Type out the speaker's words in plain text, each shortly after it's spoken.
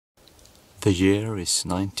The year is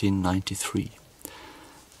 1993,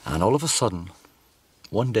 and all of a sudden,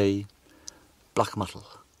 one day, black metal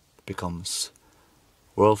becomes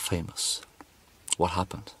world famous. What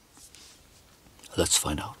happened? Let's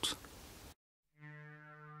find out.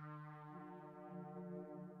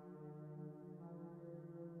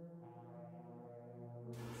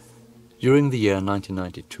 During the year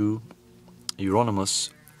 1992, Euronymous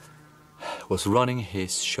was running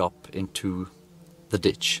his shop into the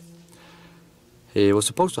ditch. He was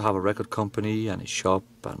supposed to have a record company and a shop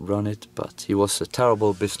and run it, but he was a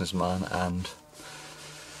terrible businessman, and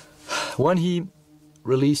when he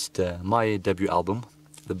released my debut album,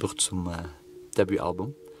 the Burzum debut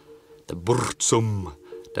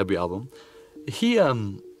album, he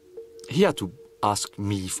had to ask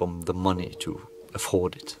me for the money to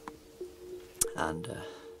afford it. And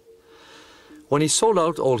when he sold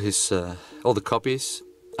out all the copies,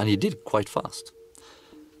 and he did quite fast,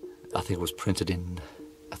 I think it was printed in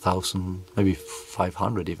 1,000, maybe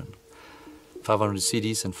 500 even. 500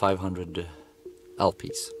 CDs and 500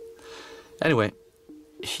 LPs. Anyway,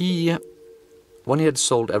 when he had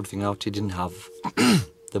sold everything out, he didn't have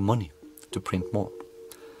the money to print more.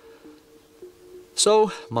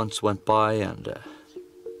 So months went by, and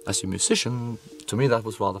as a musician, to me that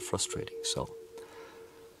was rather frustrating. So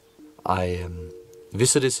I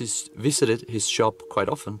visited his shop quite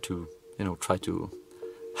often to, try to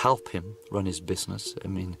help him run his business. I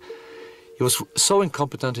mean, he was so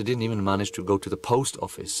incompetent he didn't even manage to go to the post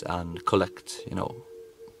office and collect,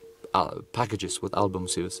 packages with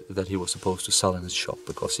albums that he was supposed to sell in his shop,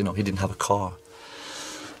 because, he didn't have a car.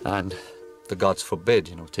 And the gods forbid,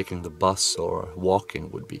 taking the bus or walking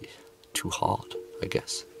would be too hard, I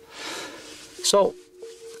guess. So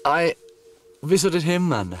I visited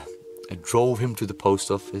him and I drove him to the post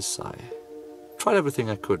office. I tried everything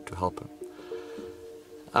I could to help him.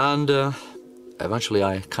 And eventually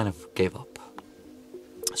I kind of gave up.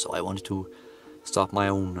 So I wanted to start my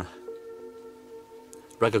own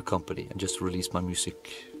record company and just release my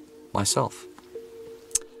music myself.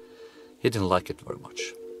 He didn't like it very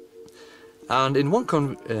much. And in what's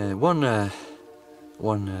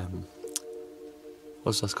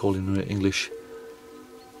that called in English?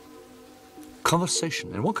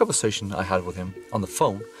 Conversation. In one conversation I had with him on the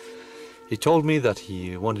phone, he told me that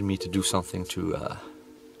he wanted me to do something to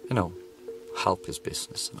help his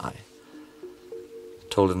business, and I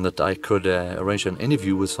told him that I could arrange an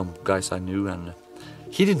interview with some guys I knew, and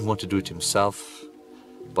he didn't want to do it himself,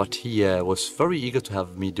 but he was very eager to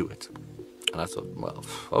have me do it. And I thought, well,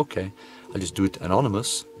 okay, I'll just do it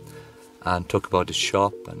anonymous and talk about his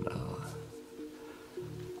shop,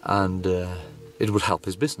 and it would help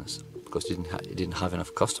his business because he didn't have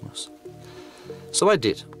enough customers. So I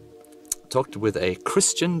did. Talked with a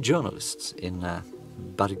Christian journalist in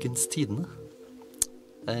Bergens Tidende,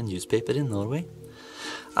 a newspaper in Norway.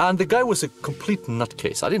 And the guy was a complete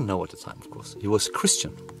nutcase. I didn't know at the time, of course. He was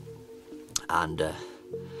Christian. And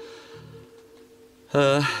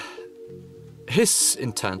his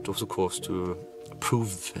intent was, of course, to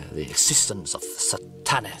prove the existence of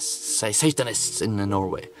Satanists in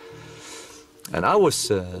Norway. And I was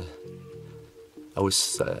at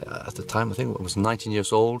the time, I think I was 19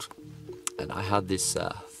 years old, and I had this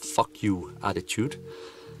fuck you attitude.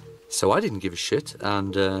 So I didn't give a shit,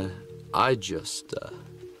 and I just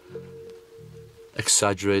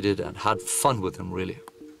exaggerated and had fun with him, really.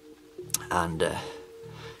 And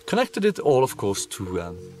connected it all, of course,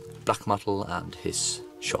 to black metal and his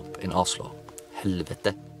shop in Oslo.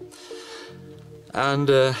 Helvete. And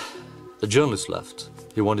the journalist left.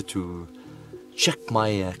 He wanted to check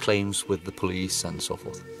my claims with the police and so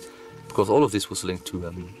forth, because all of this was linked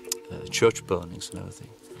to church burnings and everything.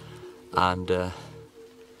 And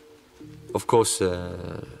of course,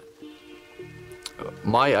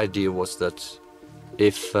 my idea was that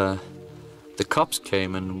if the cops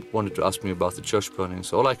came and wanted to ask me about the church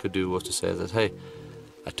burnings, all I could do was to say that, hey,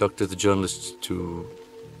 I talked to the journalist to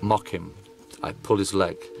mock him. I pulled his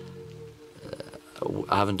leg.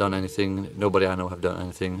 I haven't done anything. Nobody I know have done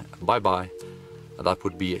anything. Bye-bye. And that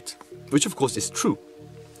would be it. Which, of course, is true.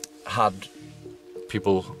 Had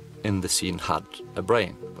people in the scene had a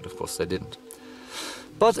brain, but of course they didn't.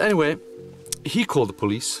 But anyway, he called the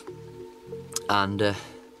police, and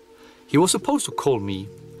he was supposed to call me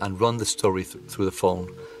and run the story through the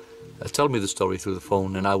phone, tell me the story through the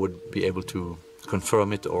phone, and I would be able to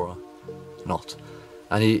confirm it or not.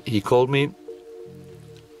 And he called me,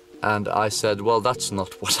 and I said, well, that's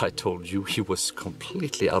not what I told you. He was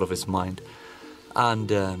completely out of his mind,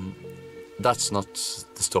 and that's not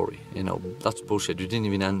the story, that's bullshit. You didn't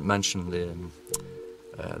even mention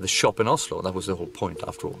the shop in Oslo. That was the whole point,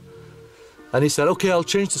 after all. And he said, okay, I'll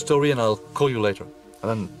change the story and I'll call you later. And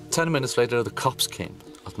then 10 minutes later, the cops came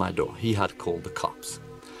at my door. He had called the cops.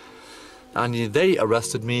 And they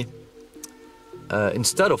arrested me.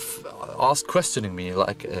 Instead of questioning me,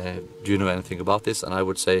 like, do you know anything about this? And I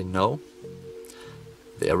would say no.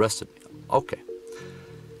 They arrested me. Okay.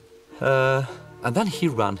 And then he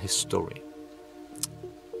ran his story.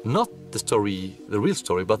 Not the story, the real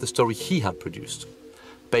story, but the story he had produced,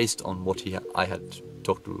 based on what I had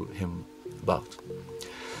talked to him about.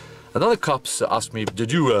 And then the cops asked me,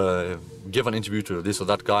 did you give an interview to this or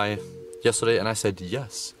that guy yesterday? And I said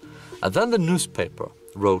yes. And then the newspaper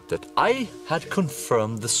wrote that I had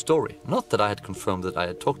confirmed the story. Not that I had confirmed that I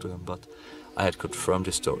had talked to him, but I had confirmed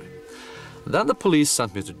his story. And then the police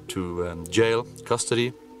sent me to jail,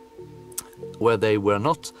 custody, where I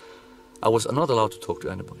was not allowed to talk to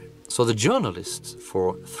anybody. So the journalist,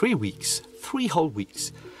 for 3 weeks, 3 whole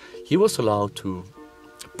weeks, he was allowed to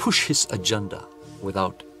push his agenda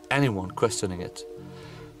without anyone questioning it,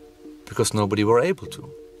 because nobody were able to.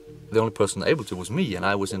 The only person able to was me, and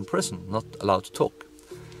I was in prison, not allowed to talk.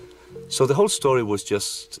 So the whole story was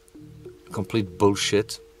just complete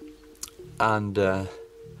bullshit. And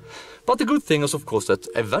but the good thing is, of course, that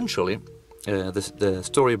eventually the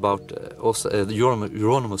story about the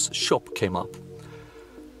Euronymous shop came up.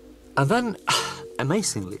 And then,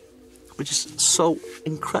 amazingly, which is so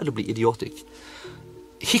incredibly idiotic,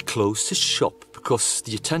 he closed his shop because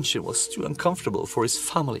the attention was too uncomfortable for his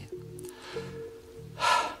family.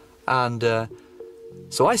 And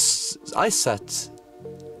so I sat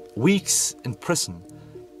weeks in prison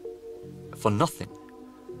for nothing.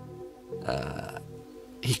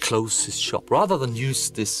 He closed his shop rather than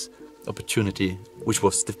use this opportunity, which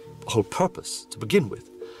was the whole purpose to begin with.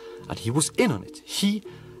 And he was in on it. He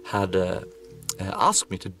had asked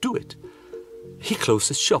me to do it. He closed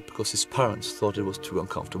his shop because his parents thought it was too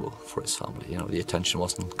uncomfortable for his family. You know, the attention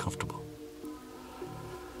wasn't comfortable.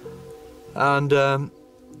 And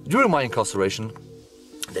during my incarceration,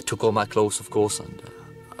 they took all my clothes, of course, and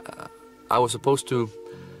I was supposed to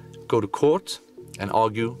go to court and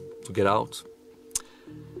argue to get out.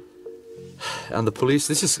 And the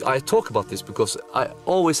police, I talk about this because I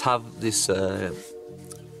always have this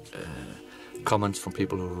comments from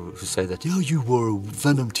people who say that, oh, you wore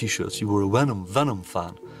Venom t-shirts, you were a Venom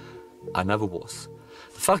fan. I never was.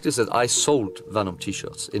 The fact is that I sold Venom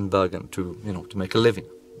t-shirts in Bergen to make a living.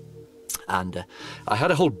 And I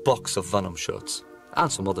had a whole box of Venom shirts,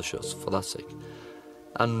 and some other shirts for that sake.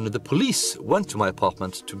 And the police went to my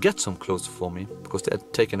apartment to get some clothes for me, because they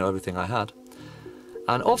had taken everything I had.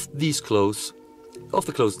 And of the clothes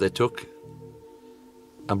they took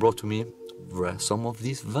and brought to me were some of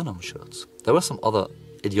these Venom shirts. There were some other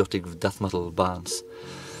idiotic death metal bands.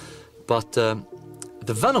 But the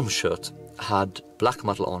Venom shirt had black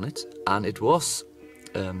metal on it, and it was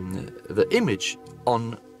the image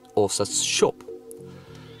on Åsa's shop.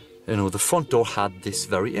 You know, the front door had this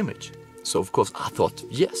very image. So of course I thought,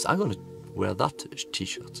 yes, I'm going to wear that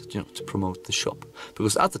t-shirt, to promote the shop.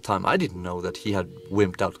 Because at the time I didn't know that he had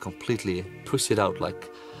wimped out completely, pussied out like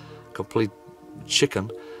complete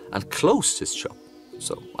chicken, and closed his shop.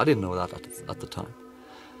 So I didn't know that at the time.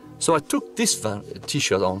 So I took this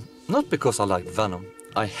t-shirt on, not because I liked Venom.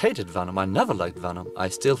 I hated Venom, I never liked Venom, I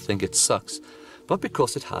still think it sucks. But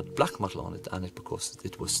because it had black metal on it, and because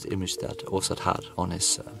it was the image that Åsa had on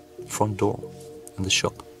his front door in the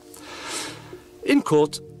shop. In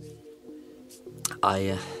court,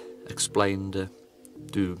 I explained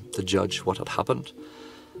to the judge what had happened,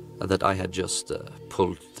 that I had just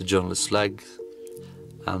pulled the journalist's leg,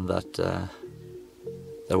 and that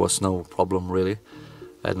there was no problem really.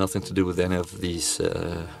 I had nothing to do with any of these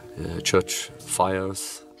church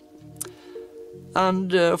fires.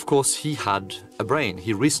 And of course he had a brain,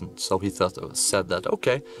 he reasoned, so he said that,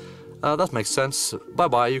 okay, that makes sense,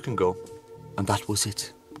 bye-bye, you can go. And that was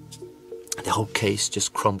it. The whole case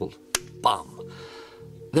just crumbled. Bam!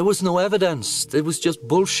 There was no evidence, it was just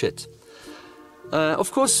bullshit.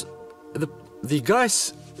 Of course, the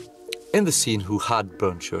guys in the scene who had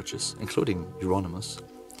burned churches, including Euronymous,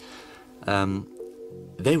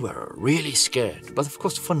 they were really scared, but of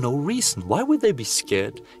course for no reason. Why would they be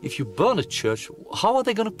scared? If you burn a church, how are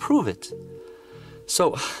they going to prove it?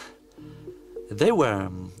 So, they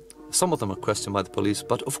were, some of them were questioned by the police,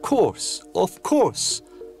 but of course,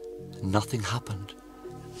 nothing happened.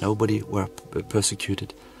 Nobody were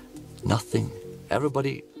persecuted, nothing.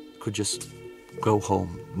 Everybody could just go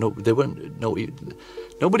home. Nobody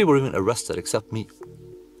were even arrested except me.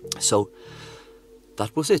 So,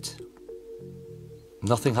 that was it.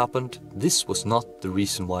 Nothing happened. This was not the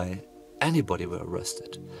reason why anybody were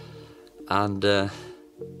arrested. And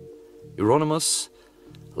Euronymous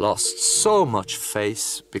lost so much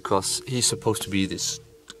face because he's supposed to be this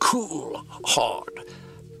cool, hard,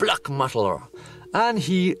 black metaler, and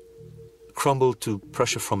he crumbled to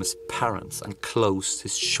pressure from his parents and closed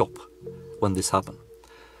his shop when this happened.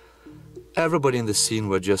 Everybody in the scene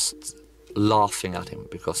were just laughing at him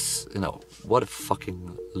because, you know, what a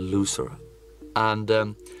fucking loser. And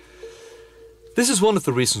this is one of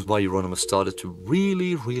the reasons why Euronymous started to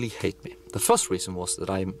really, really hate me. The first reason was that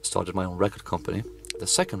I started my own record company. The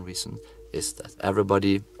second reason is that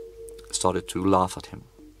everybody started to laugh at him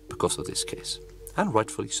because of this case, and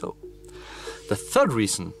rightfully so. The third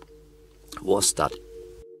reason was that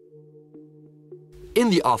in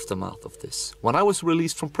the aftermath of this, when I was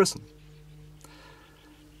released from prison,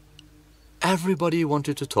 everybody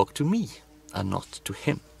wanted to talk to me and not to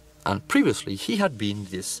him. And previously he had been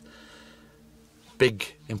this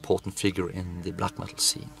big important figure in the black metal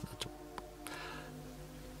scene.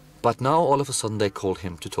 But now all of a sudden they called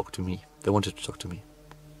him to talk to me. They wanted to talk to me.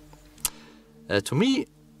 To me,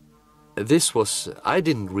 this was, I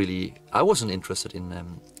wasn't interested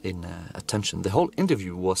in attention. The whole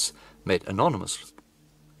interview was made anonymous.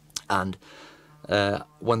 And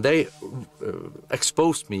when they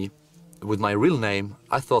exposed me with my real name,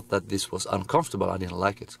 I thought that this was uncomfortable. I didn't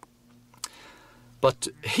like it. But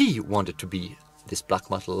he wanted to be this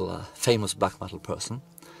black metal, famous black metal person.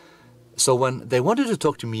 So when they wanted to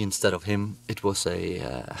talk to me instead of him, it was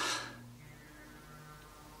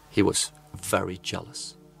he was very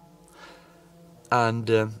jealous. And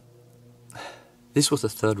this was the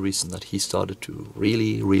third reason that he started to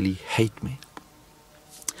really, really hate me.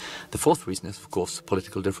 The fourth reason is, of course,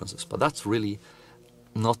 political differences, but that's really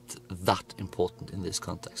not that important in this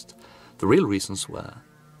context. The real reasons were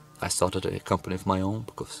I started a company of my own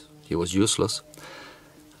because he was useless,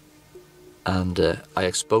 and I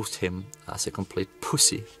exposed him as a complete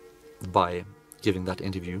pussy by giving that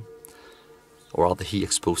interview, or rather he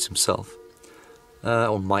exposed himself,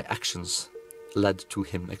 or my actions led to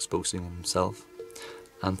him exposing himself.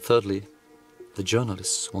 And thirdly, the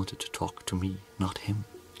journalists wanted to talk to me, not him.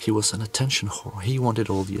 He was an attention whore. He wanted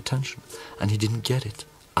all the attention, and he didn't get it.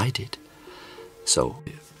 I did. So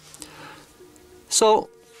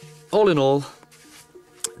all in all,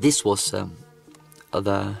 this was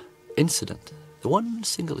the incident, the one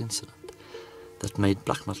single incident that made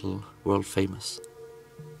black metal world famous.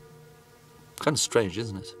 Kind of strange,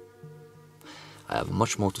 isn't it? I have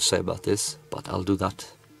much more to say about this, but I'll do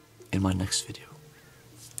that in my next video.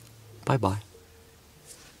 Bye bye.